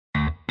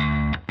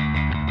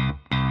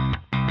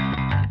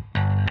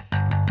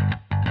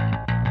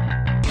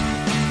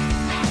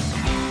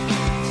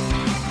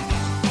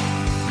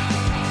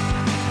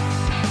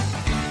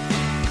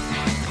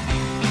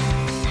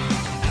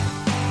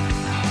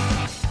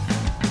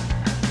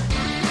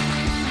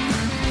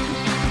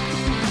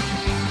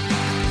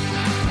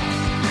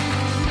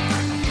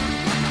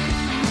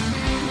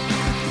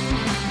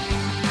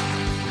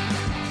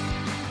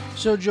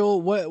So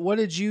Joel, what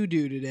did you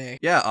do today?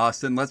 Yeah,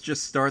 Austin, let's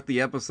just start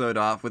the episode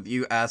off with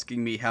you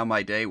asking me how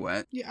my day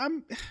went. Yeah,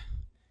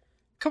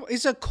 Come on,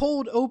 it's a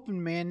cold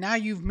open, man. Now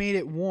you've made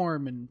it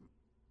warm and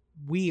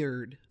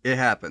weird. It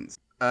happens.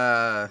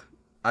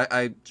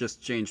 I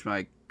just changed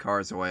my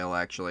car's oil,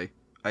 actually.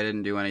 I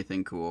didn't do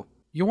anything cool.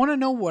 You want to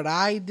know what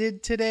I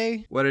did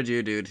today? What did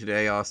you do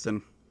today,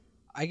 Austin?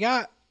 I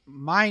got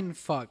mind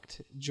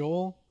fucked,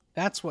 Joel.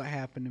 That's what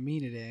happened to me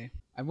today.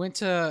 I went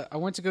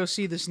to go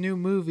see this new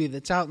movie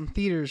that's out in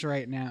theaters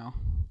right now.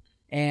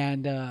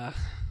 And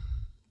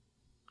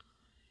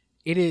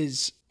it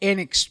is an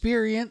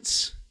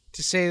experience,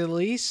 to say the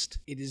least.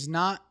 It is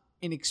not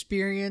an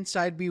experience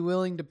I'd be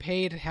willing to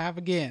pay to have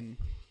again.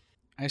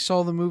 I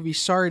saw the movie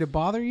Sorry to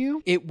Bother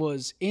You. It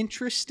was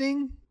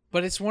interesting,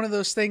 but it's one of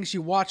those things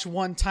you watch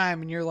one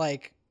time and you're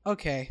like,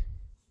 okay,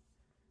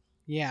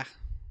 yeah.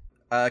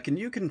 Can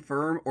you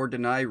confirm or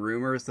deny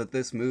rumors that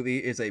this movie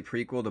is a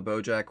prequel to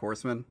BoJack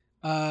Horseman?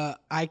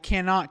 I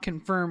cannot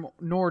confirm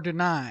nor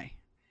deny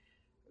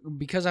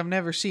because I've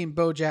never seen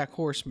BoJack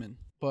Horseman,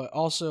 but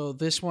also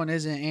this one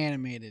isn't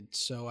animated,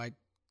 so I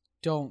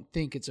don't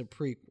think it's a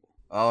prequel.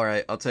 All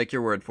right, I'll take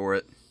your word for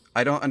it.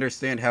 I don't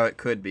understand how it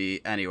could be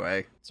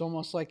anyway. It's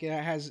almost like it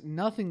has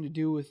nothing to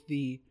do with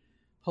the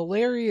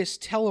hilarious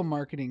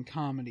telemarketing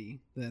comedy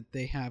that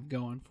they have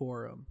going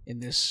for them in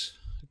this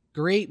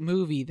great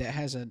movie that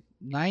has a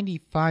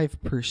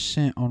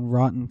 95% on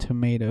Rotten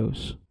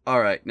Tomatoes.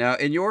 All right, now,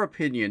 in your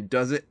opinion,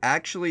 does it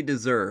actually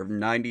deserve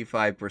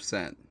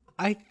 95%?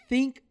 I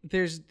think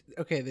there's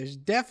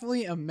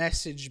definitely a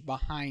message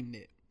behind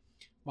it.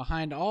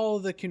 Behind all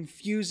the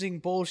confusing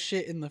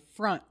bullshit in the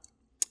front.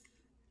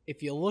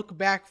 If you look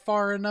back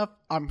far enough,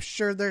 I'm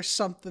sure there's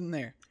something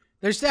there.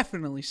 There's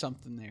definitely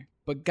something there.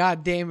 But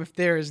goddamn if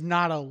there is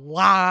not a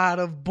lot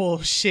of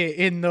bullshit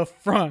in the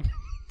front.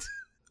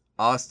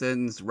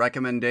 Austin's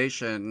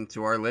recommendation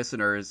to our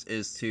listeners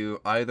is to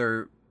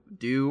either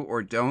do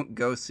or don't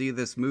go see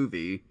this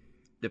movie,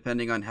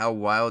 depending on how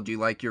wild you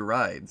like your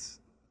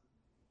rides.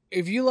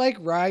 If you like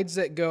rides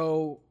that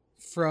go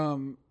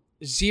from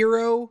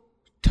 0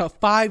 to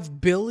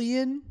 5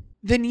 billion,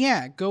 then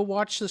yeah, go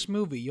watch this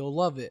movie. You'll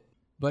love it.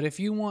 But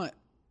if you want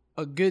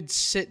a good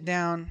sit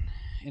down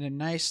and a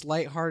nice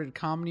lighthearted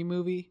comedy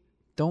movie,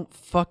 don't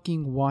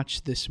fucking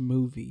watch this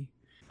movie.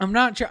 I'm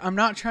not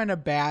trying to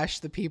bash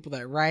the people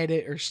that write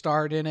it or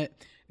starred in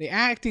it. The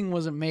acting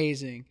was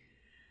amazing.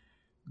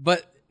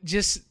 But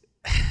just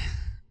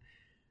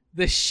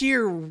the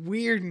sheer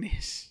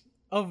weirdness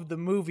of the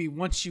movie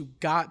once you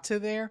got to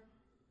there.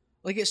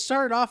 Like, it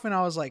started off and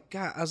I was like,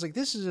 God,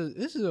 this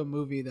is a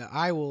movie that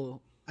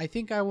I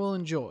think I will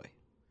enjoy.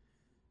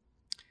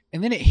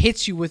 And then it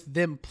hits you with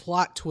them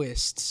plot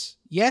twists.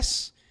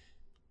 Yes,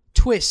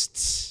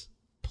 twists,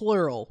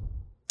 plural.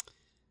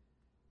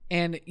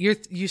 And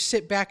you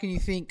sit back and you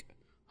think,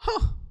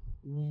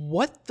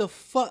 what the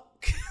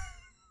fuck?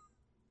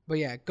 But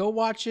yeah, go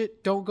watch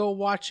it. Don't go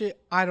watch it.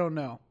 I don't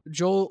know.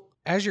 Joel,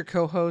 as your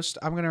co-host,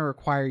 I'm going to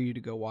require you to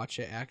go watch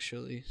it,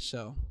 actually.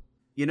 So,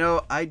 you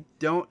know, I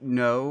don't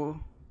know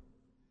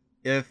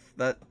if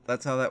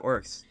that's how that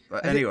works.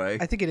 But anyway.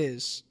 I think it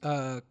is.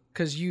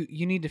 Because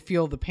you need to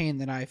feel the pain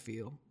that I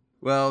feel.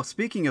 Well,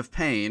 speaking of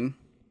pain,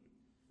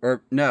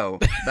 or no,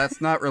 that's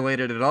not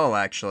related at all,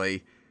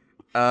 actually.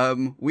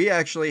 We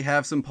actually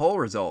have some poll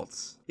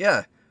results.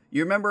 Yeah,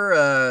 you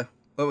remember,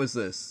 what was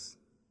this?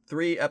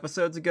 3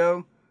 episodes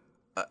ago?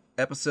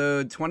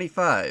 Episode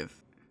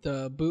 25.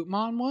 The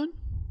Bootmon one?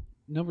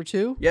 Number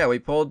 2? Yeah, we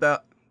pulled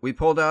out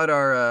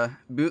our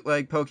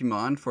bootleg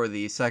Pokemon for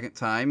the second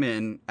time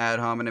in Ad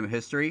Hominem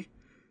history,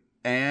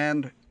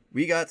 and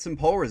we got some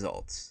poll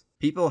results.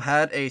 People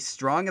had a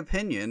strong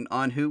opinion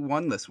on who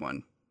won this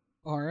one.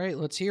 All right,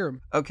 let's hear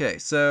them. Okay,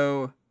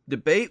 so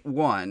debate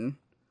 1,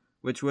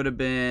 which would have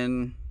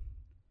been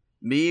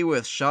me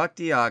with Shock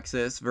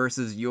Deoxys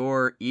versus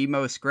your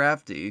Emo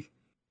Scrafty.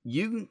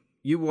 You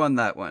won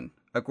that one,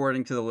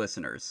 according to the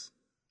listeners.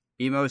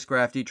 Emo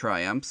Scrafty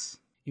triumphs.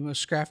 Emo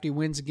Scrafty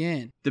wins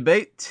again.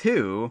 Debate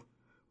 2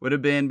 would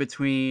have been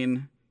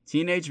between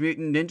Teenage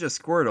Mutant Ninja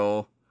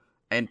Squirtle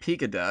and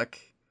Pikaduck.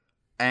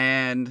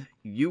 And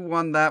you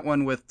won that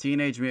one with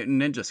Teenage Mutant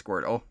Ninja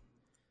Squirtle.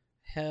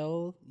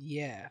 Hell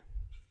yeah.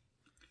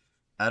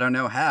 I don't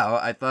know how.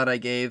 I thought I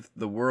gave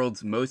the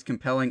world's most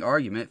compelling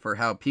argument for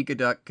how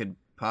Pikaduck could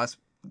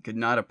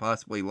not have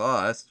possibly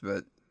lost,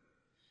 but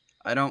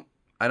I don't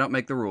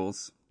make the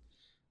rules.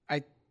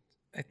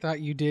 I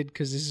thought you did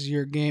because this is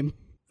your game.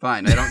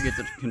 Fine, I don't get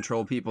to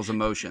control people's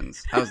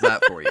emotions. How's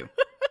that for you?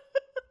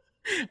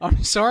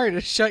 I'm sorry to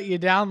shut you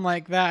down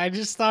like that. I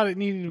just thought it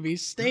needed to be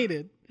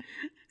stated.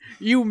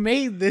 You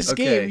made this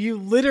game. You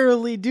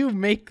literally do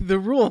make the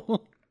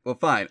rule. Well,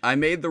 fine. I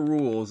made the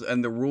rules,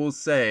 and the rules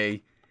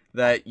say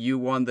that you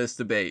won this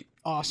debate.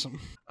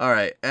 Awesome. All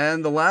right,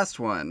 and the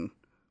last one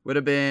would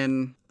have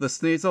been the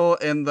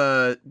Sneasel and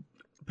the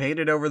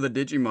painted over the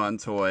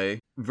Digimon toy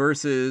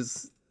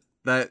versus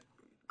that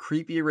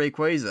creepy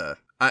Rayquaza.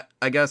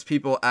 I guess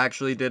people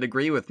actually did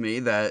agree with me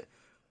that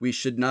we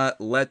should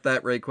not let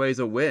that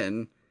Rayquaza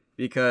win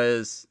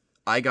because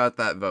I got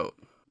that vote.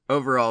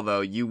 Overall,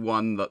 though, you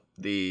won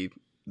the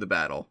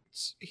battle.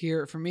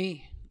 Here for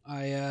me,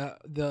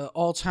 the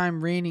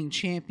all-time reigning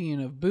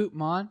champion of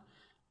Bootmon.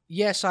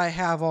 Yes, I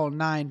have all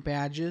 9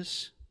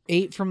 badges.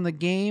 8 from the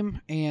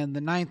game, and the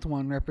 9th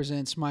one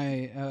represents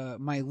my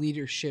my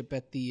leadership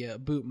at the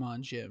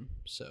Bootmon gym.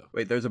 So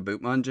wait, there's a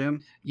Bootmon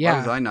gym? Yeah. Why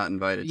was I not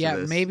invited to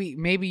this?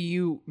 maybe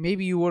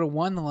you would have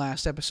won the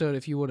last episode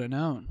if you would have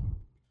known.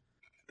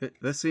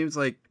 This seems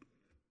like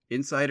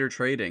insider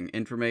trading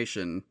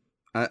information.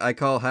 I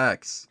call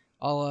hacks.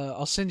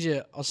 I'll send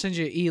you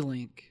an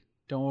e-link.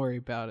 Don't worry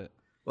about it.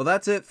 Well,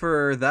 that's it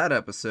for that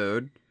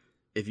episode.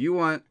 If you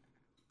want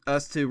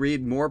us to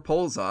read more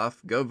polls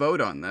off, go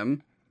vote on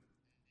them.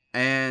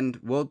 And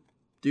we'll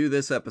do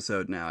this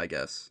episode now, I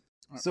guess.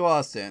 So,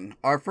 Austin,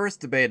 our first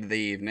debate of the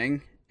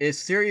evening is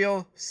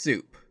cereal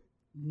soup.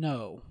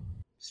 No.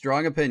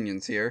 Strong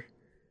opinions here.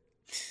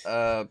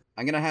 I'm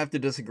gonna have to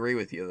disagree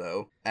with you,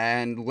 though.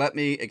 And let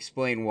me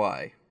explain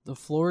why. The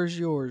floor is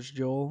yours,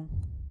 Joel.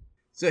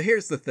 So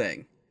here's the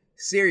thing.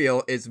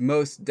 Cereal is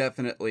most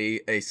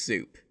definitely a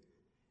soup.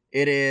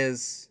 It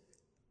is,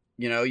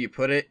 you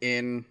put it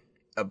in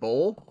a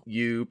bowl,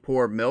 you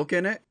pour milk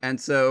in it, and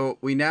so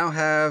we now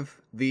have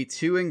the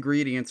 2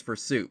 ingredients for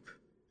soup: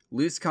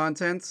 loose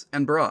contents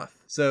and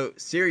broth. So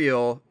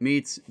cereal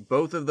meets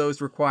both of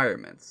those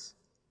requirements.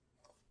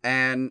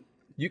 And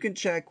you can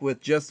check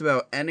with just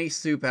about any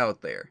soup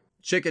out there.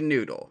 Chicken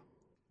noodle,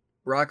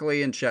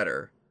 broccoli and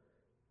cheddar.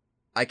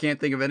 I can't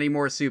think of any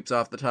more soups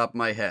off the top of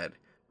my head,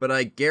 but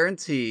I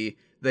guarantee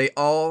they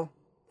all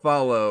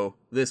follow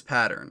this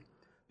pattern.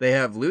 They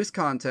have loose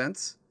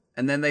contents,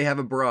 and then they have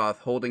a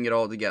broth holding it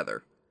all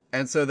together.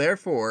 And so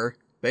therefore,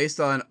 based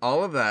on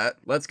all of that,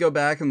 let's go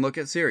back and look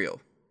at cereal.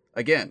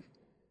 Again,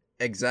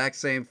 exact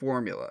same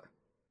formula.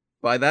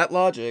 By that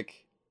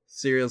logic,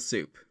 cereal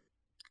soup.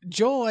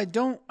 Joel, I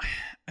don't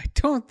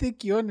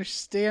think you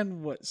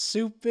understand what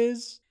soup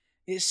is.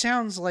 It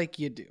sounds like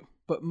you do.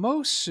 But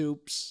most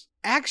soups,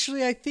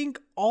 actually I think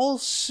all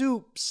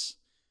soups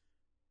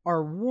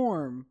are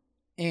warm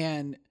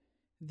and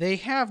they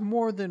have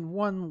more than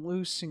one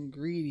loose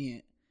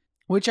ingredient.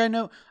 Which I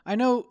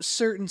know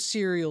certain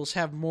cereals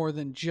have more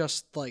than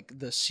just like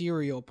the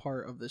cereal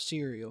part of the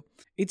cereal.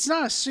 It's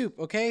not a soup,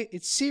 okay?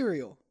 It's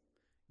cereal.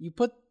 You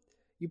put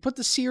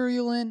the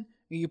cereal in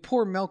and you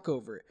pour milk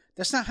over it.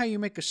 That's not how you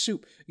make a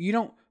soup. You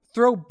don't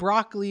throw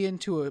broccoli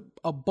into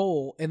a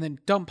bowl and then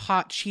dump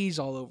hot cheese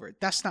all over it.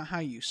 That's not how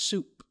you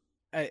soup.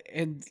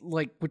 And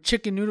like with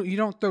chicken noodle, you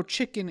don't throw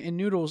chicken and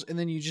noodles and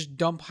then you just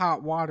dump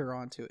hot water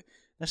onto it.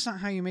 That's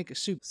not how you make a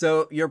soup.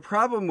 So your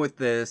problem with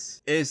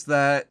this is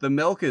that the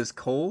milk is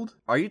cold?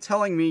 Are you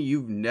telling me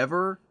you've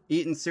never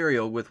eaten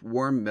cereal with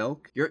warm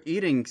milk? You're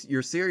eating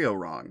your cereal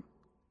wrong.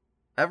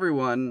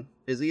 Everyone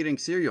is eating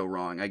cereal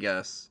wrong, I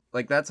guess.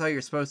 Like, that's how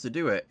you're supposed to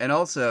do it. And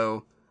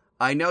also,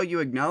 I know you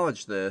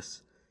acknowledge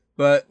this,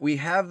 but we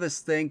have this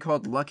thing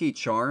called Lucky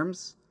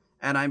Charms,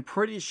 and I'm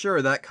pretty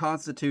sure that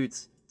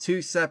constitutes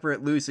 2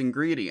 separate loose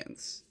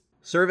ingredients.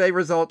 Survey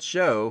results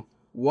show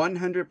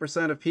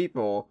 100% of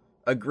people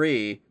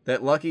agree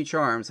that Lucky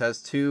Charms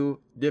has 2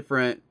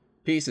 different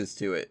pieces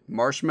to it: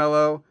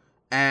 marshmallow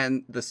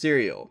and the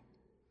cereal.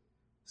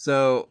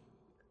 So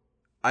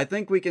I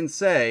think we can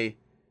say,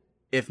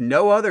 if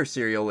no other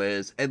cereal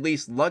is, at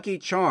least Lucky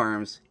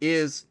Charms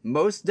is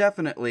most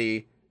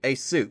definitely a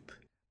soup.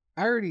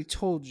 I already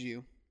told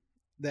you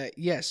that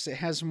yes, it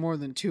has more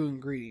than 2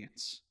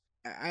 ingredients.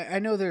 I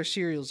know there are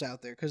cereals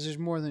out there because there's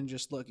more than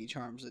just Lucky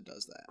Charms that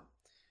does that.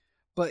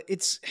 But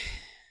it's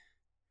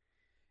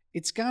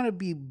got to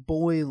be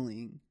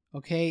boiling,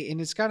 okay?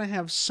 And it's got to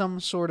have some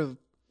sort of...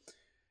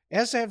 It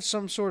has to have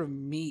some sort of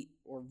meat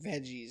or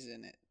veggies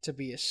in it to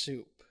be a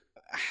soup.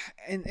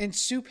 And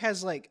soup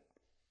has like...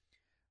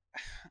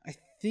 I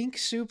think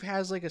soup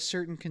has like a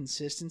certain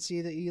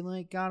consistency that you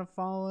like gotta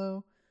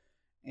follow.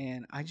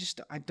 And I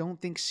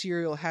don't think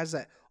cereal has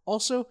that.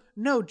 Also,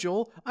 no,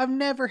 Joel, I've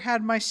never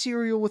had my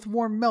cereal with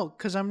warm milk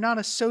because I'm not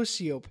a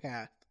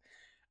sociopath.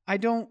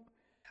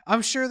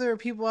 I'm sure there are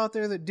people out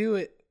there that do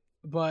it,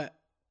 but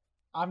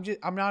I'm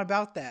not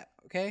about that,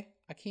 okay?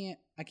 I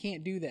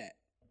can't do that.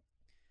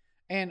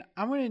 And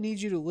I'm going to need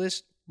you to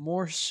list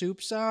more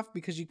soups off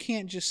because you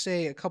can't just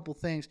say a couple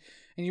things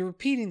and you're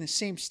repeating the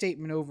same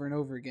statement over and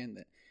over again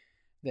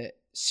that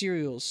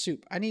cereal is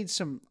soup. I need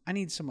some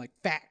like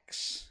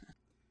facts.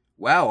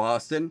 Wow,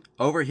 Austin,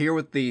 over here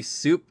with the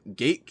soup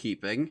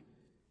gatekeeping.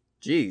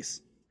 Jeez,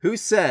 who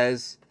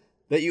says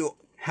that you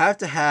have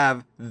to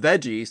have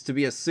veggies to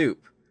be a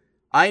soup?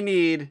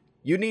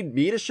 You need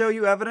me to show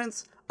you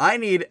evidence? I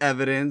need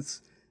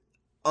evidence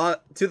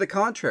to the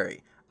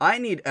contrary. I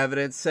need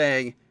evidence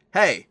saying,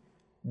 hey,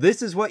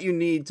 this is what you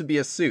need to be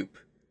a soup.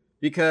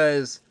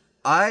 Because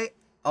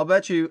I'll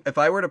bet you if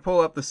I were to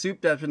pull up the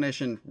soup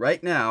definition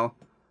right now,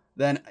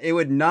 then it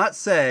would not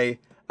say,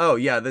 oh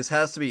yeah, this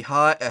has to be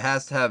hot, it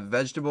has to have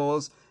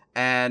vegetables,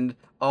 and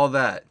all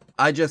that.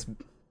 I just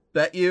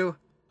bet you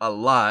a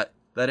lot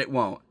that it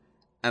won't.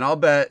 And I'll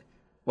bet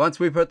once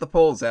we put the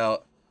polls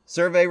out,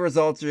 survey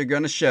results are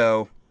going to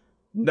show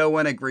no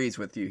one agrees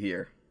with you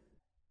here.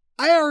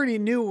 I already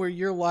knew where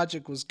your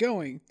logic was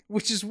going,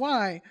 which is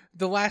why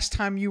the last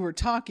time you were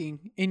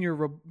talking in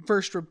your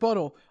first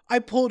rebuttal, I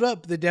pulled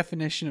up the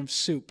definition of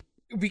soup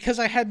because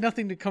I had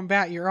nothing to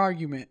combat your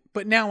argument,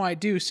 but now I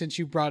do since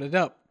you brought it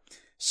up.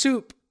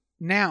 Soup,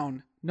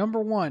 noun,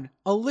 number 1,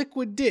 a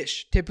liquid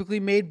dish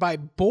typically made by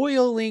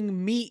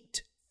boiling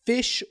meat,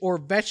 fish, or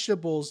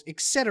vegetables,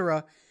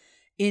 etc.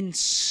 in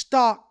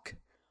stock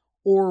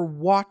or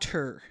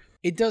water.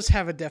 It does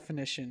have a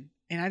definition,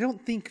 and I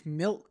don't think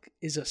milk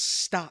is a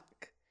stock.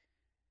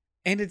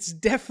 And it's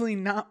definitely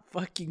not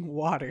fucking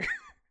water.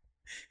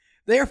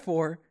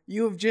 Therefore,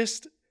 you have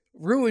just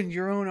ruined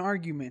your own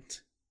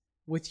argument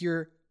with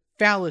your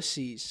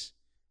fallacies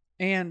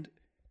and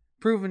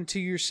proven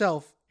to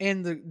yourself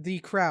and the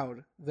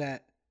crowd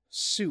that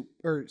soup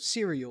or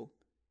cereal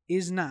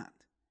is not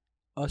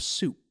a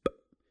soup.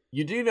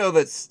 You do know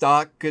that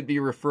stock could be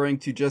referring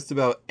to just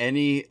about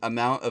any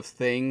amount of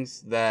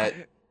things that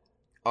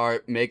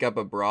make up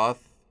a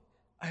broth.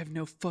 I have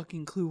no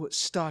fucking clue what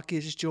stock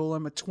is, Joel.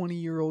 I'm a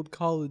 20-year-old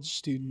college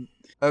student.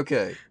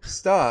 Okay,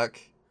 stock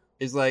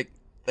is like,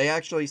 they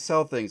actually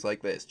sell things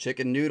like this.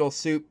 Chicken noodle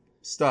soup,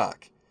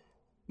 stock.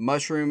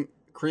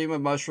 Cream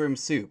of mushroom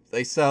soup.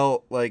 They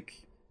sell,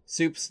 like,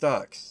 soup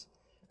stocks.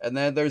 And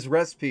then there's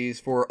recipes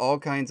for all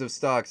kinds of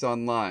stocks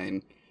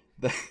online.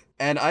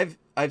 And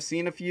I've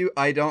seen a few.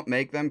 I don't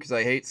make them because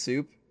I hate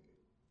soup.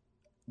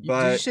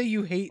 But, did you say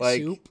you hate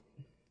soup?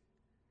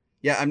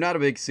 Yeah, I'm not a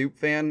big soup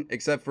fan,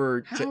 except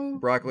for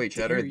broccoli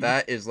cheddar.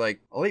 That is like,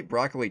 I'll eat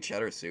broccoli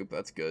cheddar soup.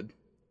 That's good.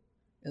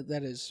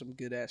 That is some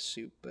good-ass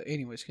soup. But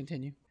anyways,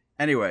 continue.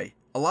 Anyway,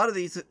 a lot of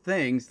these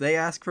things, they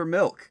ask for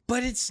milk.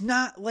 But it's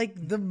not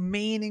like the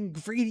main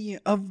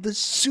ingredient of the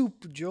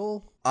soup,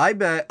 Joel. I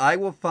bet I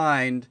will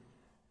find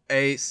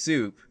a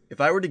soup,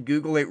 if I were to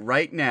Google it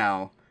right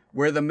now,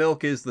 where the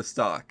milk is the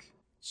stock.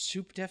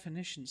 Soup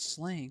definition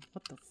slang.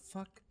 What the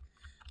fuck?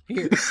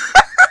 Here.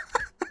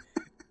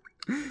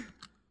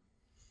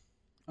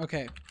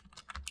 Okay.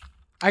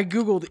 I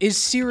Googled, is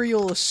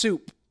cereal a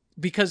soup?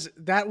 Because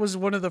that was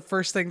one of the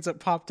first things that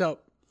popped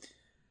up.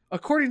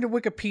 According to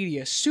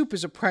Wikipedia, soup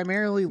is a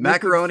primarily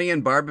macaroni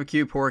and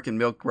barbecue pork and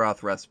milk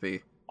broth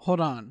recipe.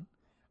 Hold on.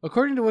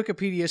 According to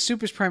Wikipedia,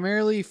 soup is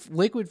primarily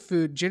liquid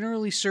food,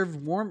 generally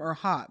served warm or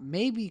hot,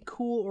 maybe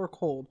cool or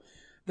cold,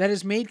 that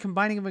is made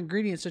combining of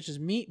ingredients such as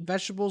meat,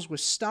 vegetables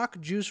with stock,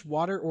 juice,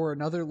 water, or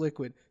another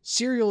liquid.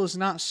 Cereal is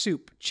not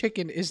soup.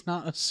 Chicken is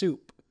not a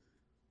soup.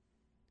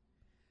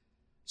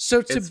 So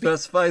it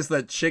specifies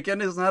that chicken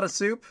is not a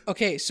soup?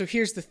 Okay, so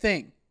here's the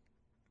thing.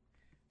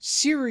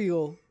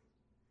 Cereal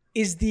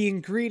is the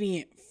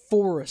ingredient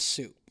for a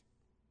soup.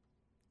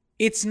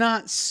 It's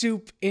not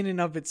soup in and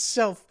of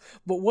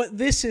itself, but what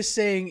this is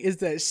saying is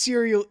that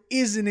cereal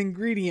is an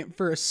ingredient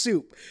for a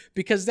soup,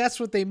 because that's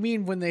what they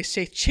mean when they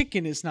say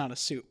chicken is not a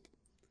soup.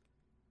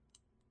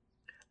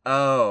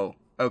 Oh,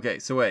 okay,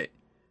 so wait.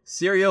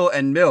 Cereal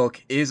and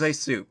milk is a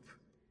soup,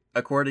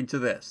 according to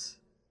this.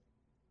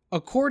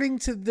 According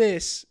to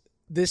this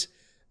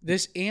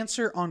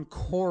answer on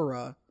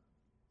Quora,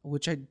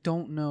 which I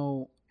don't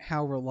know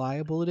how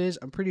reliable it is.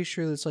 I'm pretty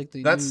sure that's like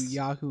the new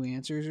Yahoo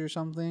Answers or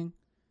something.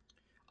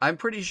 I'm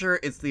pretty sure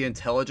it's the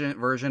intelligent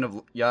version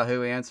of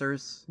Yahoo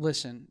Answers.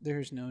 Listen,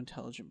 there's no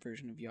intelligent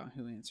version of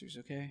Yahoo Answers,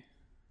 okay?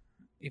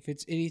 If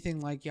it's anything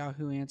like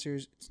Yahoo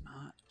Answers, it's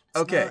not.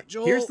 Okay,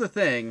 here's the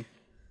thing.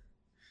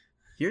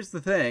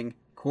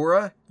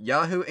 Quora,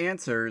 Yahoo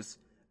Answers,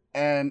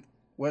 and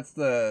what's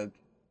the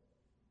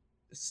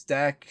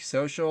Stack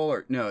Social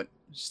or no?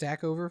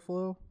 Stack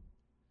Overflow?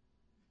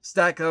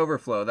 Stack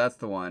Overflow, that's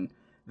the one.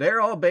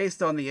 They're all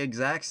based on the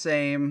exact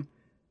same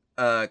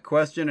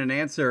question and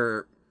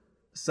answer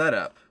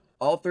setup.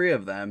 All three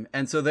of them.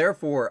 And so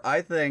therefore,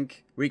 I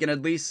think we can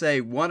at least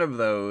say one of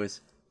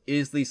those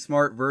is the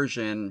smart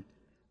version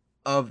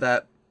of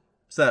that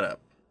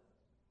setup.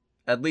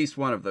 At least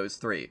one of those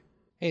three.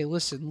 Hey,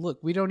 listen, look,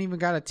 we don't even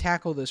got to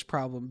tackle this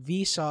problem.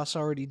 Vsauce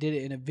already did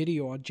it in a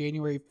video on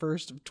January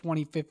 1st of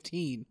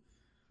 2015.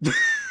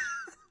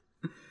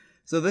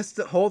 So this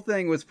whole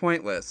thing was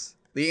pointless.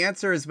 The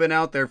answer has been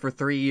out there for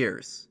 3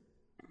 years.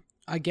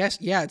 I guess,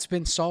 yeah, it's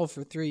been solved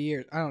for 3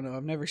 years. I don't know.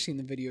 I've never seen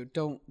the video.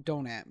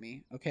 Don't at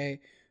me,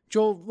 okay?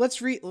 Joel,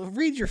 let's read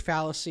your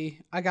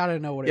fallacy. I gotta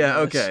know what it is. Yeah,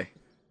 okay.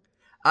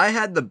 I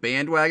had the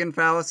bandwagon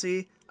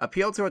fallacy.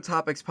 Appeal to a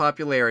topic's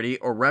popularity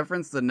or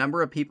reference the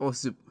number of people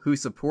who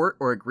support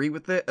or agree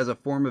with it as a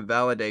form of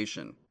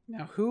validation.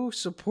 Now, who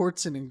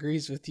supports and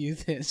agrees with you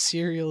that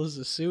cereal is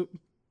a soup?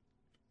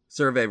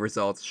 Survey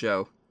results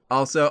show.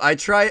 Also,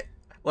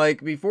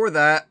 before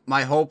that,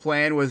 my whole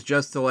plan was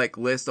just to,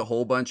 list a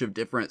whole bunch of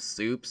different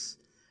soups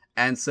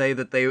and say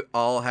that they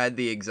all had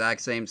the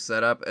exact same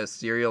setup as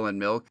cereal and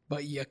milk.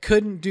 But you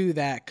couldn't do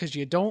that because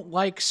you don't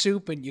like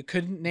soup and you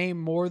couldn't name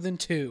more than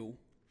 2.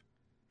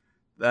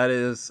 That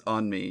is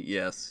on me,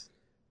 yes.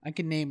 I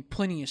can name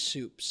plenty of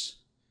soups.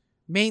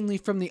 Mainly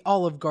from the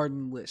Olive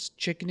Garden list.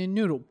 Chicken and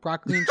noodle,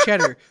 broccoli and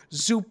cheddar,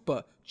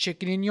 zuppa,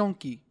 chicken and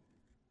gnocchi.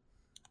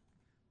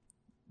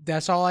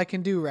 That's all I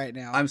can do right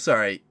now. I'm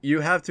sorry.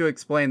 You have to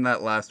explain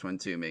that last one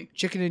to me.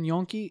 Chicken and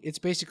gnocchi, it's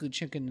basically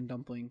chicken and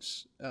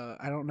dumplings.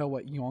 I don't know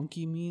what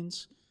gnocchi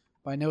means,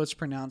 but I know it's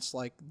pronounced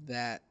like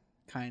that,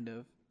 kind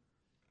of.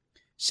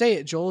 Say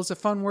it, Joel. It's a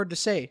fun word to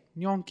say.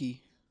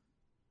 Gnocchi.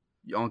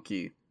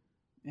 Yonky.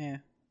 Yeah.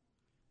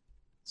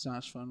 It's not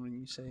as fun when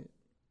you say it.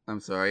 I'm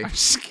sorry. I'm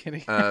just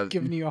kidding. I'm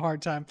giving you a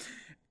hard time.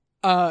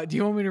 Do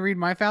you want me to read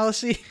my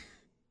fallacy?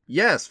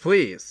 Yes,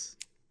 please.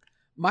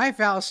 My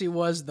fallacy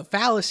was the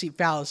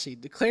fallacy.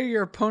 Declare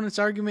your opponent's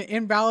argument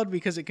invalid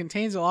because it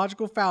contains a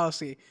logical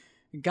fallacy.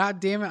 God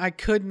damn it, I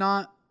could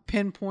not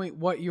pinpoint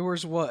what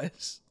yours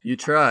was. You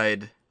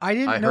tried. I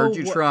heard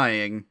you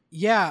trying.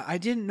 Yeah, I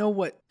didn't know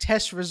what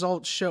test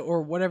results show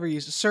or whatever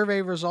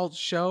survey results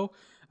show.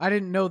 I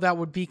didn't know that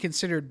would be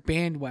considered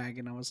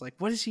bandwagon. I was like,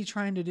 what is he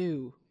trying to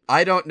do?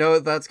 I don't know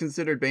if that's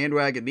considered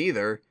bandwagon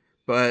either,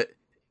 but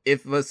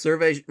if the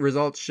survey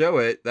results show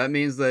it, that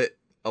means that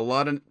a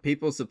lot of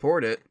people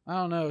support it. I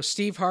don't know.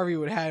 Steve Harvey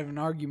would have an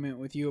argument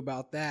with you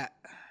about that,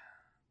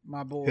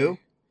 my boy. Who?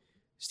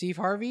 Steve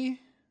Harvey?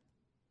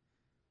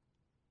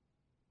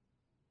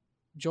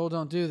 Joel,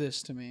 don't do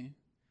this to me.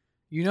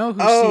 You know who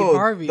Steve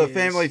Harvey is. The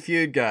Family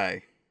Feud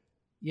guy.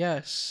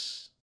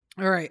 Yes.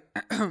 All right.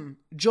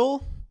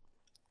 Joel,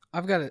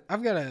 I've got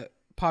a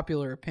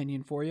popular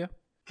opinion for you.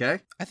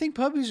 Okay. I think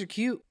puppies are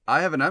cute.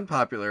 I have an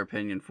unpopular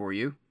opinion for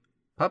you.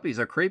 Puppies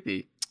are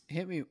creepy.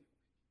 Hit me.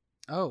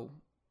 Oh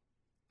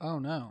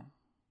no.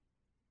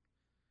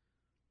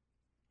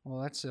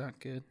 Well, that's not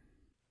good.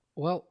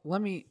 Well,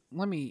 let me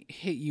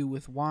hit you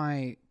with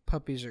why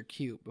puppies are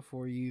cute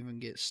before you even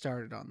get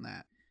started on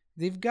that.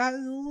 They've got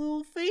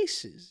little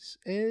faces,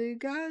 and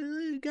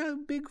they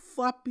got big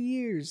floppy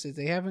ears that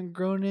they haven't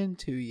grown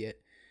into yet.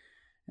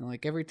 And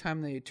like every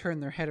time they turn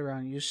their head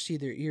around, you just see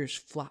their ears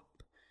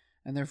flop,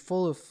 and they're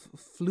full of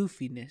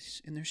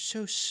floofiness, and they're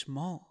so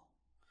small.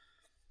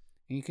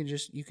 And you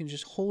can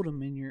just hold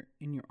them in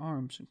your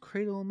arms and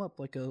cradle them up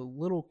like a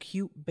little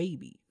cute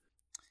baby.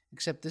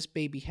 Except this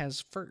baby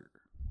has fur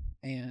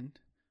and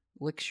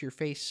licks your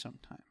face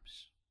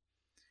sometimes,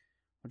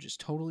 which is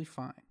totally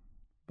fine.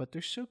 But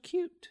they're so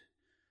cute.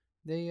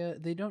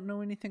 They don't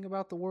know anything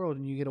about the world,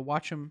 and you get to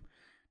watch them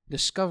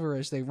discover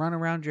as they run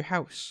around your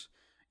house.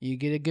 You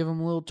get to give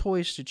them little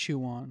toys to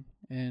chew on,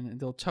 and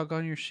they'll tug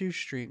on your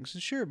shoestrings.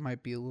 And sure, it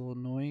might be a little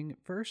annoying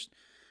at first,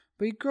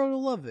 but you grow to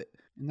love it,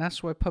 and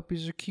that's why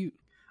puppies are cute.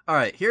 All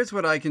right, here's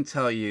what I can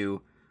tell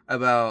you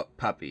about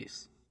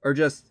puppies, or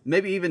just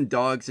maybe even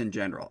dogs in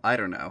general. I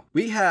don't know.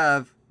 We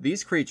have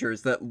these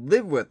creatures that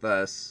live with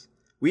us.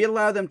 We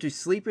allow them to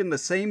sleep in the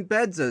same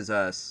beds as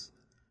us,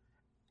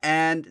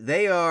 and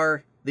they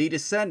are the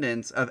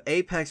descendants of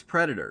apex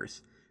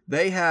predators.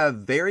 They have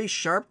very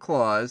sharp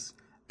claws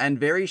and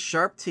very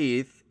sharp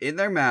teeth in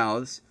their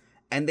mouths,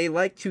 and they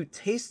like to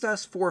taste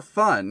us for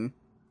fun,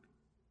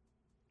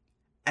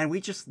 and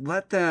we just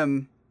let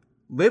them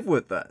live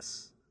with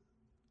us.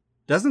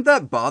 Doesn't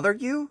that bother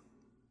you?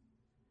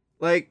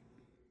 Like,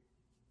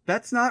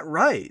 that's not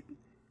right.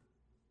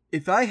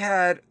 If I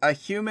had a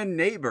human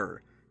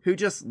neighbor who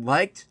just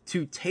liked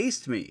to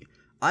taste me,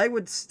 I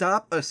would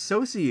stop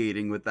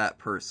associating with that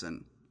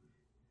person.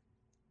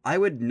 I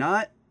would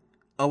not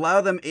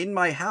allow them in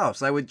my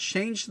house. I would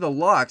change the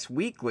locks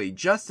weekly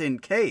just in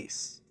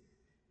case.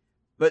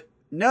 But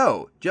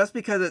no, just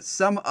because it's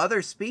some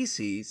other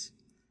species,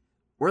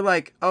 we're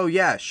like, oh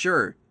yeah,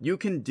 sure, you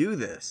can do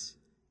this.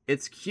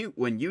 It's cute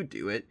when you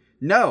do it.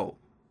 No.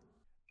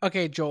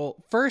 Okay,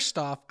 Joel, first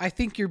off, I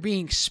think you're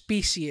being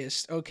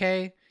speciesist,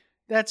 okay?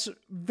 That's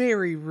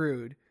very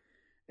rude.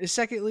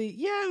 Secondly,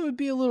 yeah, it would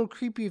be a little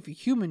creepy if a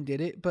human did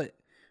it, but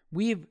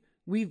we've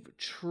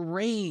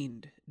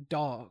trained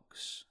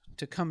dogs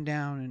to come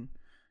down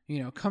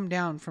and, come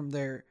down from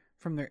their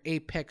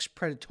apex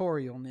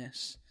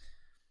predatorialness.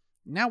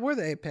 Now we're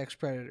the apex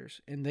predators,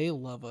 and they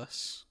love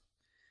us.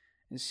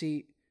 And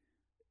see,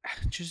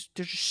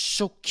 they're just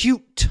so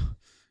cute.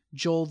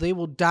 Joel, they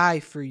will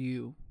die for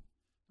you.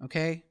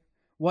 Okay?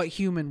 What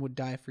human would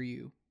die for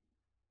you?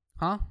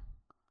 Huh?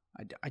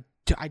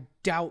 I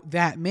doubt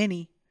that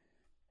many.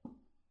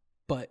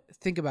 But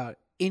think about it.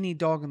 Any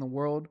dog in the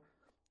world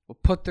will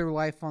put their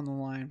life on the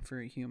line for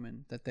a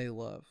human that they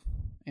love.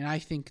 And I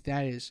think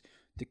that is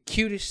the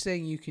cutest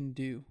thing you can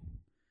do.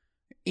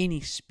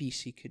 Any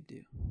species could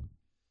do.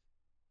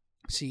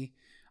 See,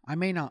 I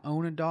may not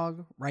own a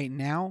dog right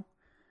now,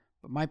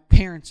 but my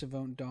parents have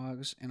owned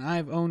dogs, and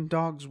I've owned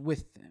dogs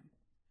with them.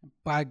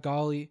 By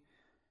golly,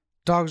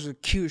 dogs are the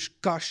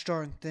cutest gosh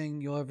darn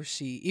thing you'll ever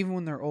see, even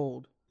when they're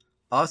old.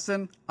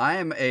 Austin, I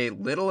am a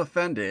little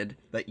offended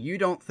that you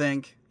don't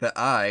think that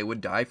I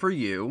would die for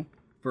you,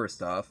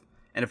 first off.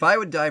 And if I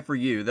would die for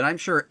you, then I'm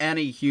sure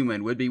any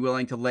human would be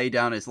willing to lay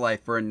down his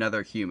life for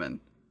another human.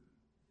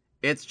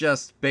 It's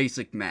just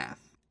basic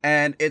math.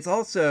 And it's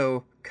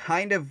also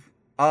kind of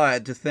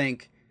odd to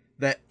think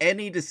that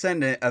any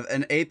descendant of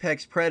an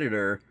apex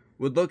predator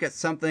would look at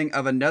something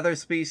of another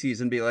species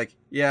and be like,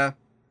 yeah,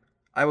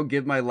 I will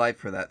give my life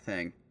for that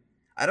thing.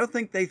 I don't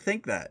think they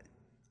think that.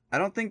 I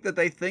don't think that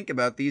they think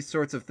about these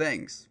sorts of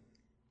things.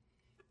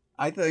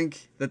 I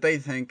think that they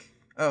think,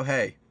 oh,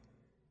 hey,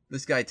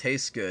 this guy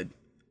tastes good.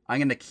 I'm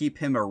going to keep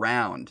him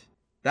around.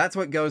 That's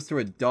what goes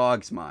through a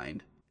dog's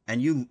mind.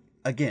 And you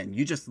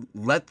just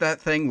let that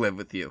thing live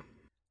with you.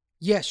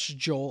 Yes,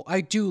 Joel,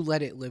 I do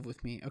let it live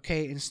with me,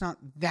 okay? And it's not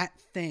that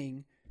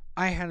thing.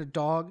 I had a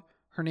dog.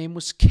 Her name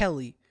was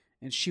Kelly,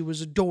 and she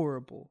was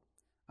adorable.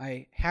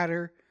 I had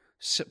her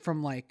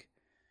from like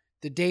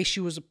the day she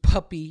was a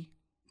puppy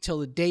till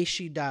the day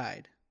she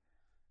died.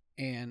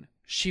 And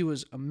she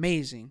was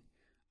amazing.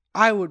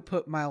 I would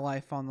put my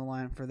life on the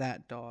line for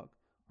that dog.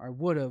 Or I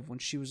would have when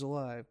she was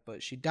alive,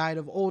 but she died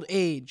of old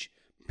age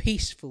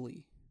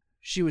peacefully.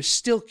 She was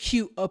still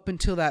cute up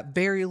until that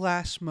very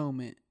last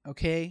moment,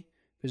 okay?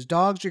 Because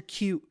dogs are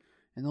cute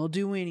and they'll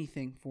do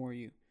anything for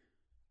you.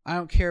 I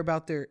don't care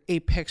about their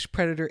apex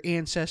predator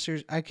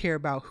ancestors. I care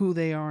about who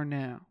they are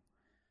now.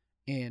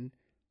 And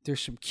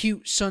there's some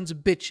cute sons of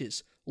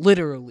bitches,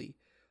 literally,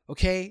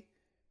 okay?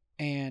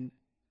 And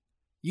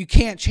you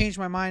can't change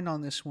my mind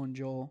on this one,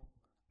 Joel.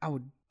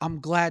 I'm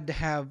glad to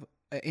have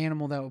an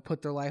animal that would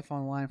put their life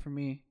on the line for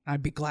me.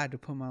 I'd be glad to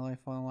put my life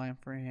on the line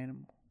for an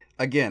animal.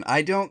 Again,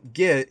 I don't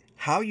get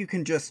how you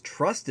can just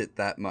trust it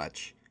that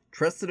much.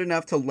 Trust it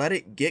enough to let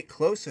it get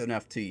close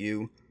enough to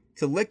you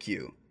to lick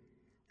you.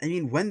 I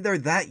mean, when they're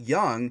that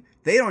young,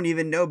 they don't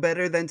even know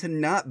better than to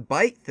not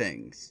bite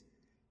things.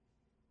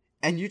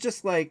 And you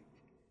just like,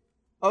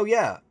 oh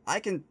yeah,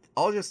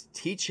 I'll just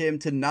teach him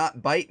to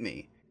not bite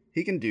me.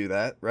 He can do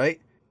that, right?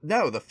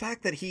 No, the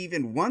fact that he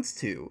even wants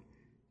to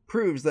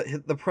proves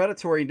that the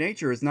predatory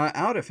nature is not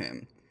out of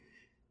him.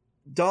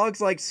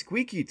 Dogs like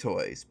squeaky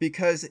toys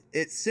because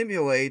it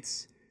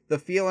simulates the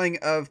feeling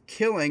of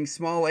killing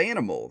small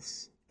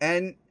animals.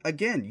 And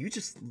again, you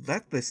just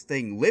let this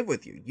thing live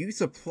with you. You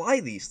supply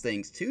these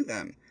things to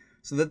them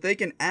so that they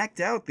can act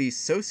out these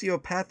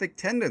sociopathic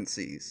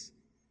tendencies.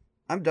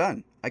 I'm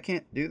done. I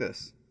can't do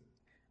this.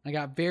 I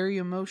got very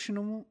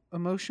emotional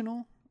in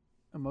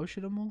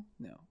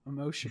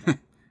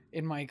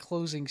my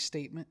closing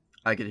statement.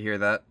 I could hear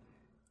that.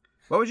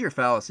 What was your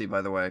fallacy,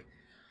 by the way?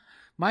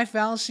 My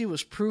fallacy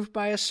was proof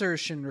by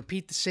assertion.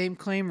 Repeat the same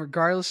claim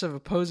regardless of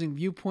opposing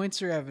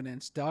viewpoints or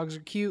evidence. Dogs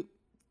are cute.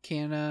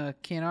 Can't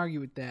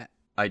argue with that.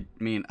 I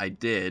mean, I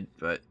did,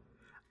 but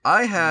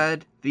I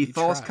had the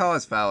false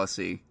cause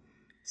fallacy.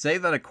 Say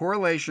that a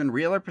correlation,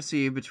 real or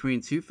perceived,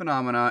 between two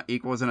phenomena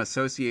equals an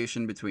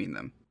association between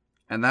them.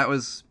 And that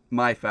was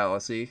my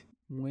fallacy.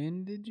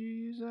 When did you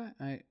use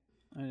that?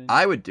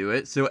 I would do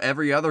it, so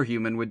every other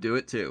human would do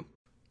it too.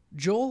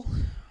 Joel,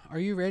 are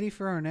you ready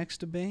for our next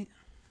debate?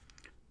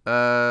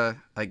 I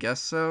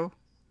guess so.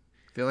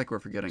 I feel like we're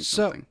forgetting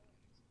something.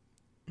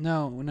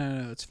 No,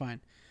 it's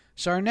fine.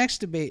 So our next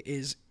debate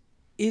is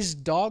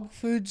dog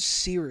food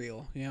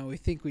cereal? You know, we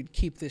think we'd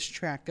keep this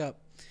track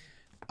up.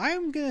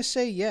 I'm going to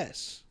say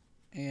yes,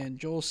 and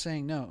Joel's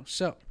saying no.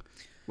 So,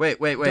 Wait.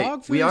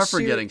 We are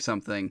forgetting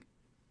something.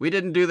 We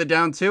didn't do the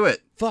down to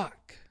it.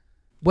 Fuck.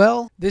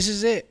 Well, this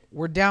is it.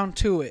 We're down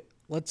to it.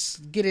 Let's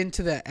get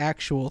into the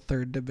actual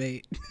third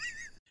debate.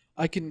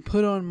 I can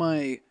put on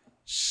my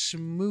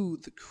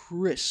smooth,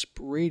 crisp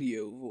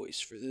radio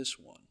voice for this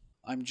one.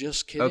 I'm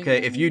just kidding.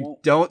 Okay, if you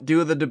don't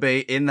do the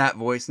debate in that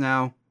voice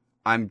now,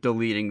 I'm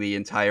deleting the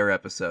entire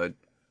episode.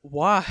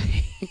 Why?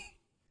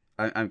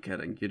 I'm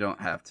kidding. You don't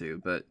have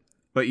to, but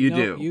you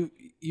do.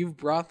 You've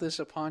brought this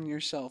upon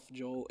yourself,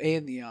 Joel,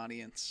 and the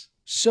audience.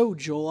 So,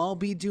 Joel, I'll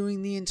be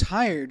doing the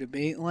entire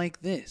debate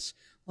like this.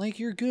 Like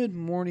your good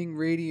morning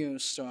radio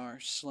star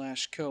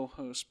 /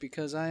 co-host,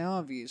 because I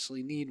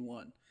obviously need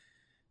one.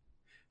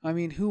 I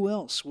mean, who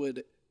else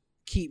would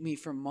keep me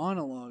from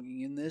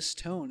monologuing in this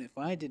tone if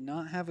I did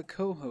not have a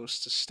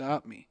co-host to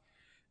stop me?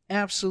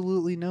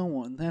 Absolutely no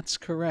one. That's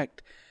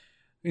correct.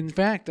 In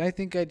fact, I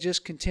think I'd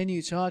just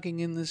continue talking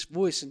in this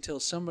voice until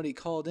somebody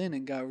called in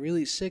and got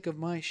really sick of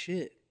my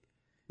shit.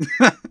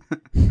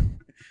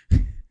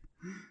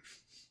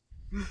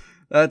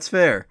 That's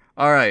fair.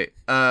 All right.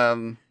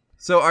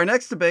 So our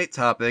next debate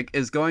topic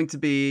is going to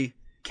be,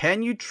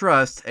 can you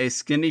trust a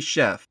skinny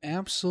chef?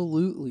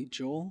 Absolutely,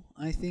 Joel.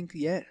 I think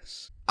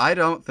yes. I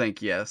don't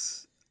think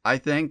yes. I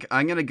think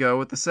I'm going to go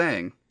with the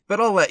saying.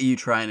 But I'll let you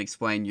try and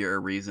explain your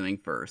reasoning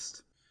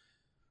first.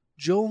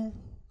 Joel,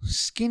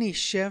 skinny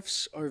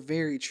chefs are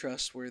very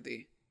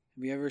trustworthy.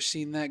 Have you ever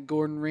seen that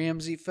Gordon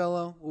Ramsay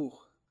fellow? Ooh,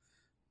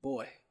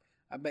 boy,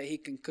 I bet he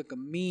can cook a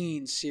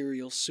mean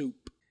cereal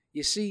soup.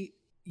 You see,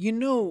 you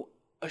know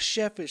a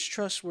chef is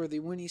trustworthy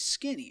when he's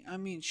skinny. I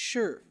mean,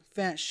 sure,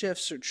 fat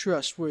chefs are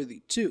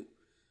trustworthy too,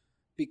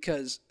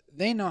 because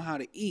they know how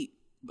to eat.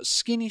 But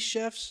skinny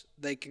chefs,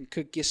 they can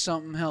cook you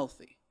something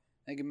healthy.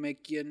 They can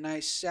make you a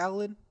nice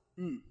salad.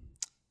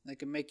 They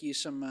can make you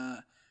some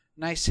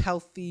nice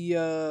healthy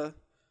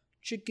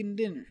chicken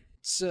dinner.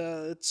 It's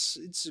a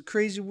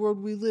crazy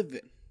world we live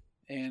in.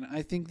 And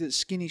I think that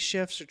skinny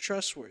chefs are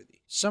trustworthy.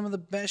 Some of the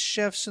best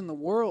chefs in the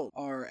world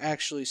are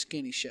actually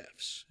skinny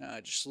chefs.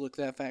 Just look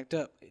that fact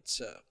up.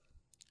 It's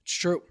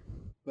true.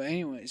 But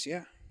anyways,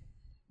 yeah.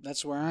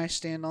 That's where I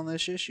stand on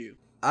this issue.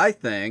 I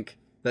think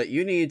that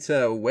you need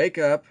to wake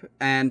up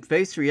and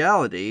face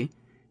reality,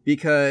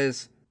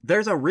 because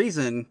There's a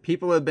reason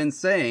people have been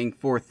saying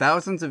for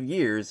thousands of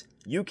years,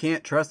 you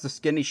can't trust a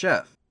skinny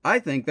chef. I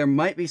think there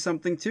might be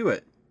something to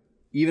it,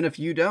 even if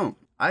you don't.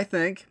 I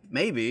think,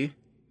 maybe,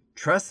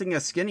 trusting a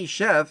skinny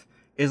chef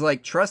is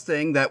like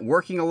trusting that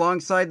working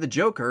alongside the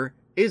Joker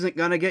isn't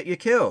gonna get you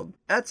killed.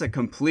 That's a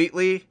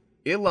completely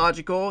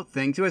illogical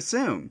thing to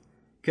assume,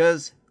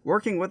 because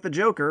working with the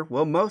Joker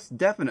will most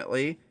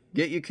definitely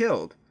get you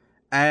killed.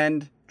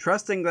 And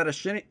trusting that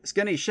a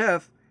skinny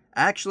chef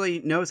actually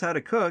knows how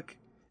to cook,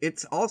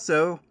 it's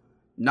also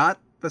not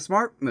the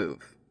smart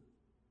move.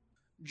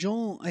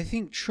 Joel, I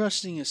think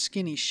trusting a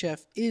skinny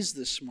chef is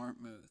the smart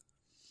move.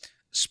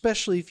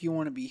 Especially if you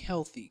want to be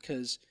healthy,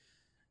 because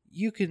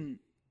you can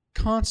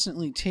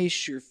constantly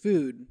taste your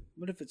food,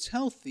 but if it's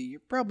healthy, you're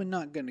probably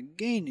not going to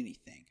gain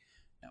anything.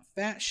 Now,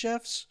 fat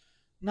chefs,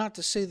 not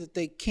to say that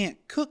they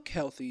can't cook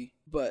healthy,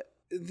 but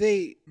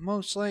they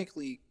most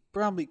likely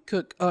probably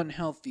cook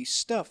unhealthy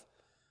stuff,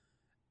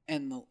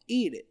 and they'll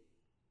eat it.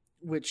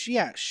 Which,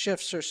 yeah,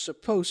 chefs are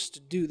supposed to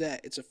do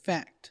that. It's a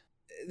fact.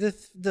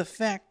 The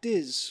fact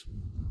is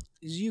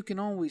you can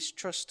always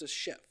trust a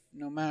chef,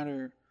 no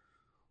matter,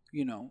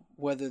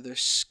 whether they're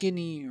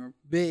skinny or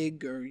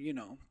big or,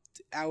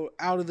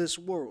 out of this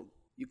world.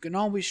 You can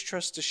always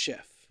trust a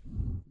chef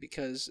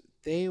because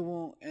they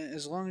will,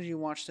 as long as you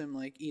watch them,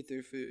 eat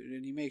their food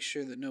and you make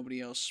sure that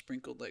nobody else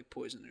sprinkled,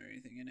 poison or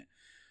anything in it.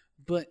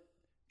 But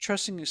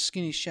trusting a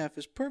skinny chef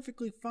is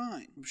perfectly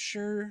fine. I'm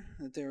sure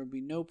that there will be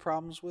no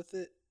problems with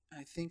it.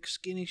 I think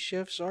skinny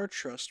chefs are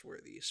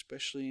trustworthy,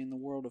 especially in the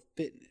world of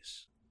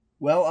fitness.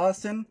 Well,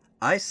 Austin,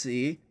 I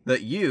see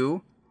that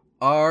you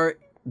are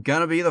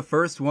gonna be the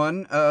first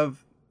one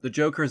of the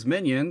Joker's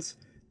minions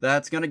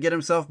that's gonna get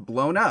himself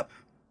blown up.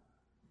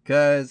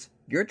 Because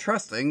you're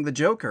trusting the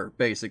Joker,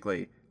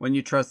 basically, when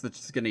you trust the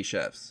skinny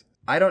chefs.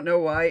 I don't know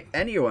why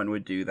anyone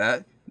would do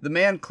that. The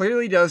man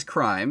clearly does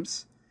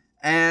crimes,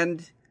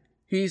 and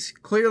he's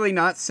clearly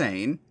not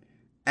sane,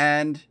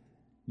 and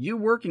you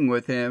working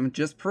with him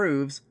just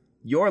proves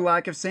your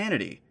lack of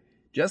sanity,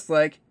 just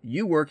like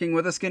you working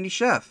with a skinny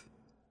chef.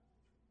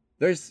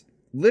 There's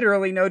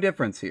literally no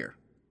difference here.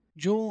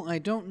 Joel, I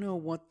don't know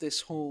what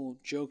this whole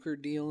Joker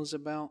deal is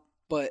about,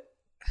 but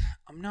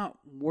I'm not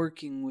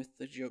working with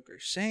the Joker.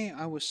 Say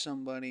I was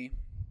somebody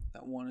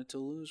that wanted to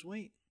lose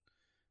weight,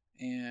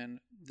 and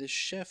this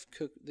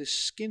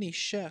skinny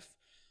chef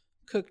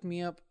cooked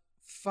me up a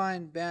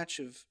fine batch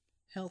of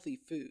healthy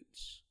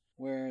foods,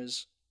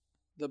 whereas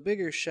the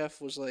bigger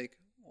chef was like,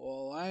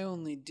 well, I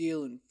only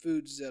deal in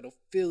foods that'll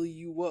fill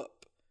you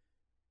up.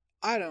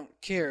 I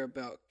don't care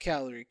about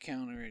calorie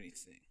count or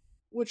anything.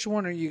 Which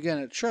one are you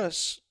gonna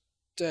trust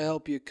to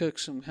help you cook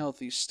some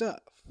healthy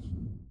stuff?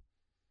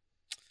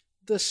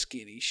 The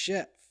skinny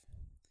chef.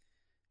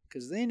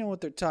 Because they know what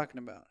they're talking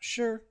about.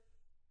 Sure,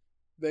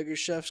 bigger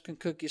chefs can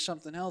cook you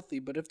something healthy,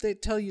 but if they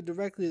tell you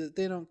directly that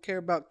they don't care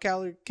about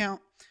calorie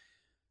count,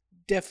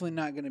 definitely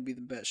not going to be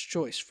the best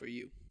choice for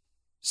you.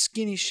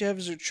 Skinny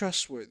chefs are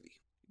trustworthy.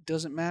 It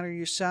doesn't matter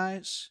your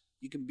size.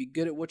 You can be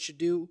good at what you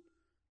do,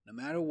 no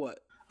matter what.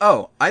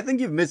 Oh, I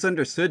think you've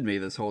misunderstood me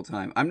this whole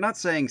time. I'm not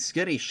saying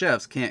skinny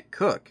chefs can't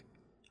cook.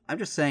 I'm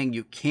just saying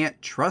you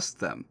can't trust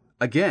them.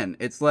 Again,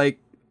 it's like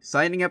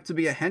signing up to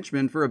be a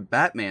henchman for a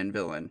Batman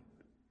villain.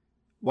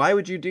 Why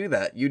would you do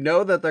that? You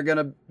know that they're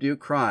gonna do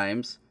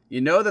crimes.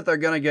 You know that they're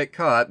gonna get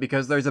caught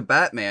because there's a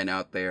Batman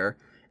out there.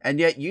 And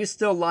yet you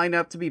still line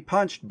up to be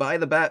punched by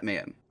the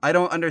Batman. I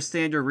don't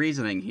understand your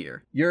reasoning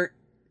here. You're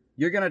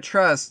gonna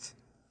trust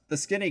the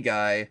skinny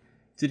guy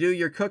to do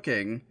your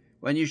cooking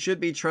when you should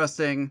be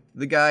trusting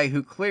the guy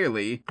who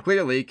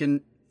clearly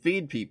can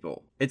feed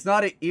people. It's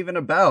not even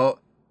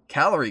about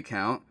calorie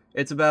count.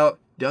 It's about,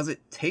 does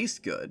it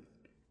taste good?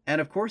 And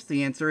of course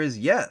the answer is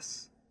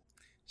yes.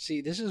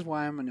 See, this is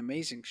why I'm an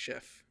amazing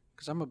chef,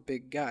 because I'm a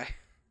big guy.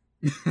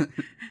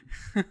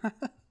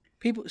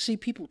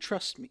 People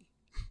trust me.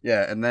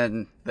 Yeah, and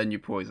then you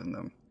poison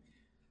them.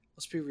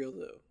 Let's be real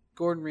though.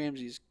 Gordon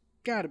Ramsay's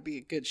got to be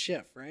a good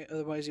chef, right?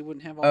 Otherwise he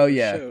wouldn't have all those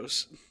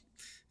shows.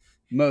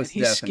 Most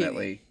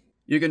definitely. Skinny.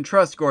 You can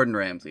trust Gordon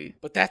Ramsay.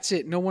 But that's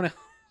it. No one else.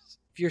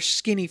 If your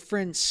skinny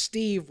friend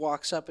Steve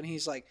walks up and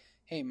he's like,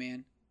 "Hey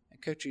man, I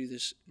cooked you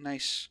this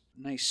nice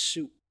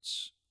soup.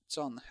 It's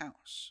on the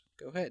house.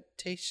 Go ahead,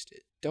 taste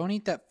it. Don't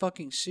eat that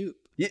fucking soup."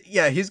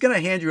 Yeah, he's going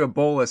to hand you a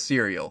bowl of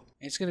cereal.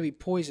 And it's going to be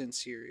poison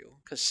cereal,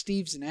 because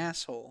Steve's an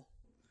asshole.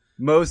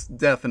 Most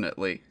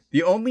definitely.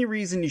 The only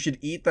reason you should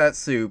eat that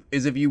soup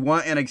is if you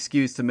want an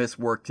excuse to miss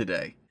work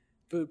today.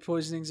 Food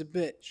poisoning's a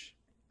bitch.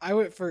 I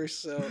went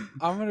first, so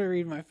I'm going to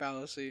read my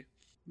fallacy.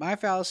 My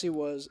fallacy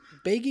was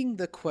begging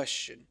the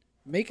question.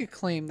 Make a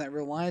claim that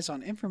relies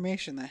on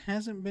information that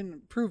hasn't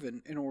been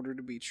proven in order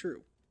to be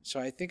true. So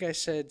I think I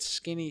said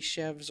skinny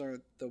chefs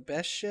are the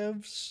best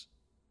chefs,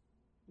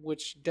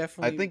 which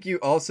definitely. I think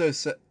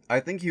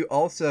you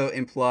also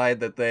implied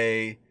that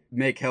they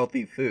make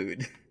healthy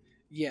food.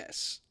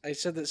 Yes, I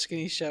said that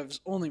skinny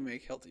chefs only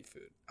make healthy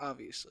food.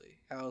 Obviously,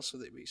 how else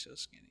would they be so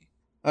skinny?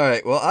 All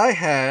right. Well, I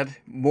had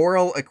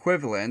moral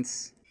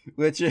equivalence,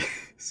 which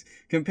is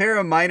compare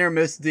a minor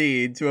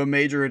misdeed to a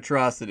major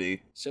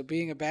atrocity. So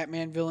being a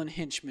Batman villain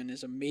henchman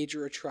is a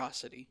major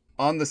atrocity.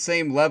 On the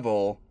same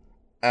level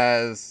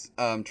as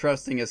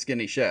trusting a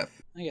skinny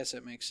chef. I guess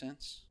that makes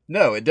sense.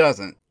 No, it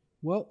doesn't.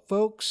 Well,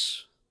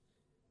 folks,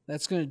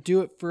 that's going to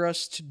do it for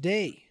us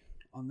today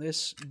on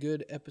this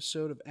good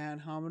episode of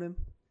Ad Hominem.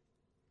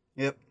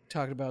 Yep.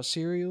 Talking about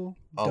cereal,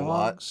 A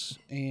dogs,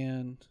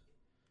 and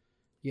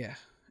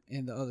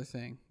and the other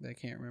thing that I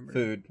can't remember.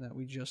 Food. That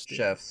we just did.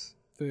 Chefs.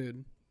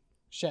 Food.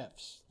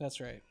 Chefs.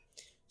 That's right.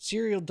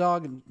 Cereal,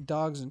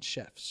 dogs, and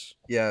chefs.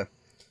 Yeah.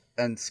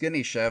 And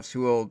skinny chefs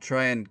who will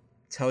try and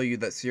tell you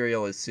that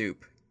cereal is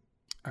soup.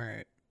 All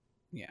right.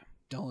 Yeah.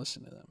 Don't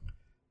listen to them.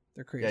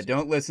 They're crazy. Yeah,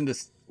 don't listen to,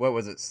 what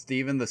was it,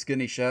 Steven the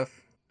skinny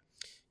chef?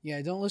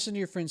 Yeah, don't listen to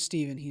your friend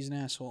Steven. He's an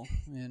asshole,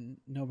 and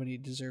nobody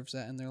deserves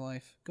that in their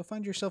life. Go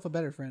find yourself a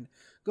better friend.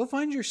 Go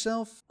find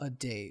yourself a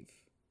Dave.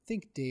 I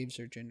think Daves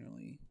are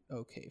generally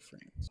okay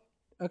friends.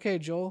 Okay,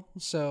 Joel,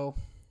 so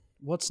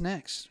what's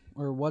next?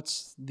 Or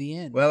what's the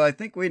end? Well, I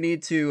think we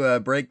need to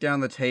break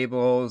down the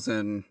tables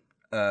and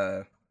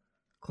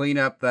clean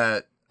up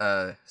that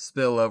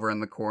spill over in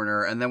the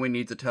corner, and then we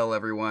need to tell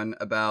everyone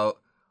about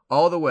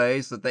all the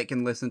ways that they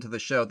can listen to the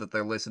show that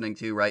they're listening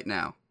to right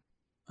now.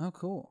 Oh,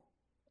 cool.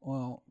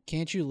 Well,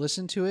 can't you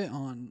listen to it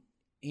on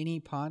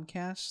any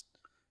podcast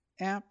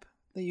app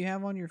that you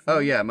have on your phone? Oh,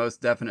 yeah,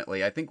 most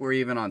definitely. I think we're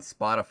even on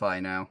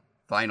Spotify now,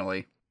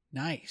 finally.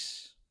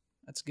 Nice.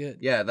 That's good.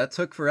 Yeah, that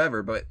took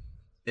forever, but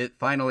it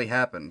finally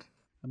happened.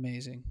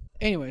 Amazing.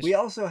 Anyways. We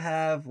also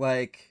have,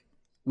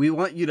 we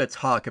want you to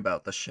talk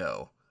about the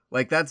show.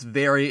 That's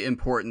very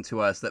important to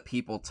us that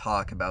people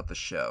talk about the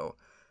show.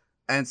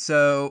 And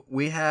so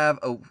we have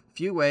a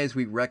few ways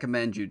we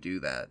recommend you do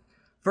that.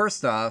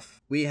 First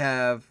off, we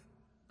have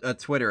a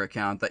Twitter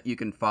account that you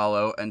can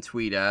follow and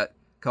tweet at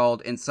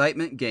called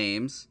Incitement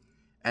Games,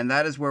 and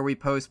that is where we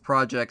post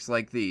projects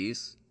like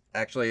these.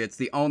 Actually, it's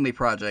the only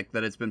project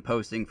that it's been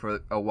posting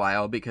for a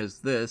while because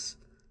this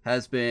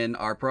has been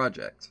our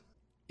project.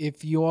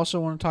 If you also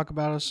want to talk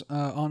about us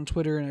on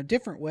Twitter in a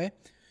different way,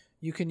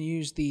 you can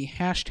use the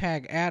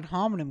hashtag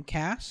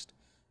AdHominemCast.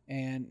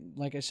 And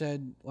like I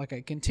said, like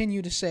I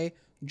continue to say,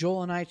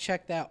 Joel and I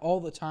check that all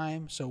the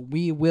time, so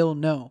we will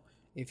know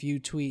if you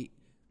tweet.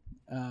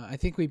 I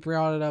think we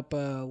brought it up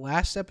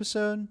last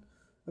episode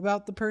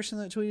about the person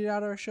that tweeted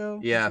out our show,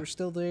 yeah, which we're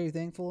still very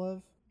thankful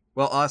of.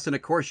 Well, Austin,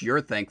 of course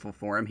you're thankful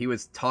for him. He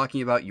was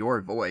talking about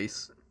your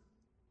voice.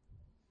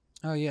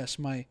 Oh, yes,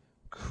 my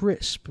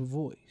crisp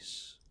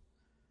voice.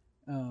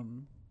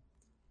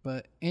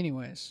 But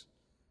anyways,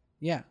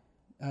 yeah,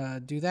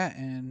 do that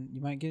and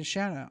you might get a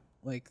shout out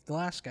like the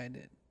last guy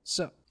did.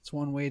 So it's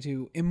one way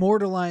to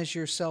immortalize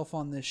yourself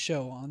on this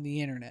show on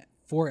the internet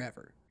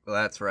forever. Well,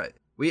 that's right.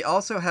 We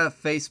also have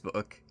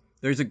Facebook.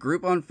 There's a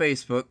group on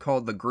Facebook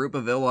called the Group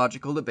of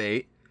Illogical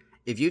Debate.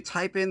 If you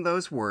type in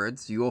those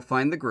words, you will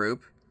find the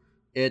group.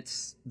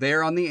 It's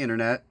there on the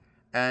internet,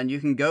 and you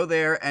can go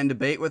there and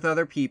debate with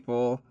other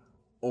people,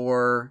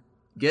 or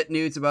get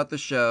news about the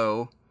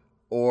show,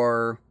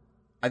 or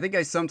I think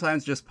I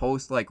sometimes just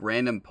post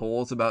random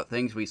polls about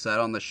things we said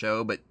on the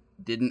show but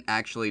didn't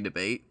actually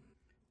debate.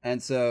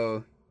 And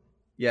so,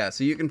 yeah,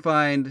 so you can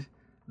find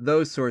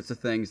those sorts of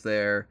things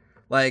there.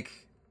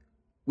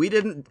 We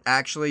didn't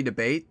actually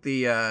debate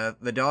the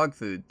dog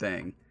food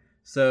thing.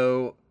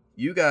 So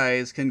you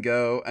guys can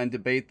go and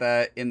debate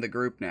that in the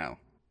group now.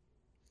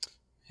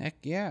 Heck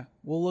yeah,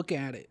 we'll look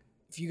at it.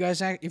 If you guys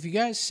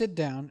sit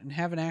down and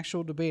have an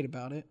actual debate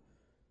about it,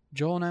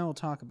 Joel and I will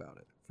talk about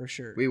it for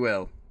sure. We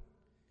will.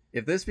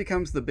 If this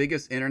becomes the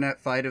biggest internet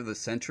fight of the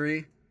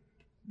century,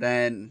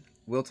 then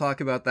we'll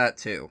talk about that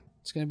too.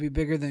 It's going to be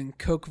bigger than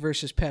Coke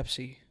versus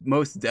Pepsi.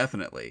 Most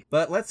definitely.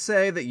 But let's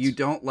say that you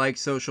don't like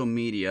social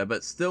media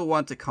but still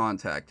want to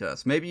contact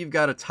us. Maybe you've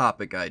got a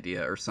topic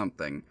idea or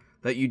something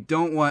that you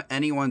don't want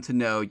anyone to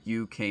know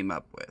you came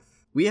up with.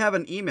 We have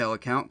an email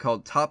account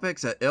called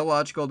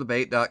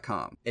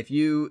topics@illogicaldebate.com. If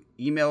you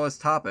email us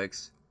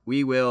topics,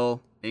 we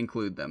will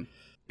include them.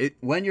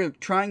 When you're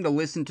trying to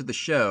listen to the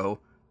show,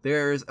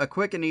 there's a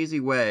quick and easy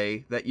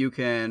way that you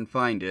can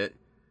find it.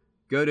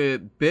 Go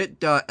to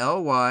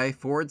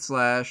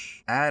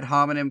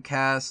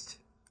bit.ly/AdHominemCast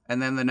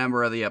and then the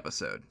number of the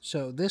episode.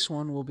 So this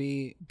one will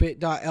be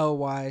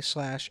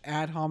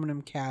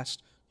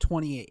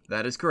bit.ly/AdHominemCast28.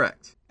 That is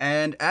correct.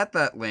 And at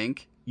that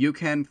link, you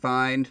can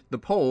find the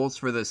polls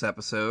for this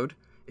episode.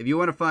 If you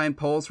want to find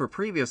polls for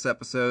previous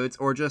episodes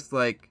or just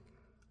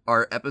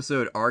our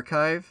episode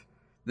archive,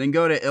 then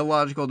go to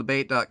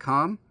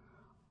illogicaldebate.com.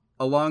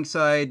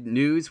 Alongside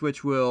news,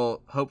 which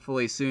will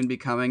hopefully soon be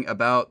coming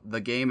about the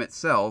game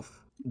itself,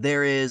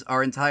 there is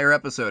our entire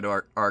episode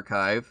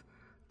archive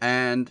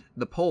and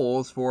the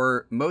polls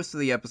for most of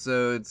the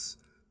episodes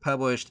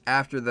published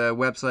after the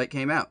website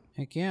came out.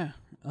 Heck yeah.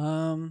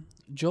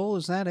 Joel,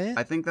 is that it?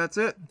 I think that's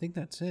it. I think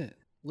that's it.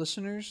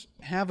 Listeners,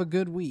 have a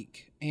good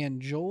week.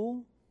 And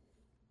Joel?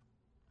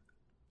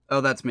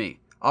 Oh, that's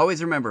me.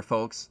 Always remember,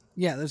 folks.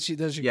 Yeah, that's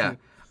your Yeah,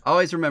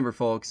 always remember,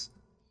 folks.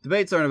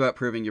 Debates aren't about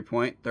proving your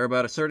point. They're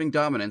about asserting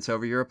dominance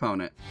over your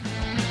opponent.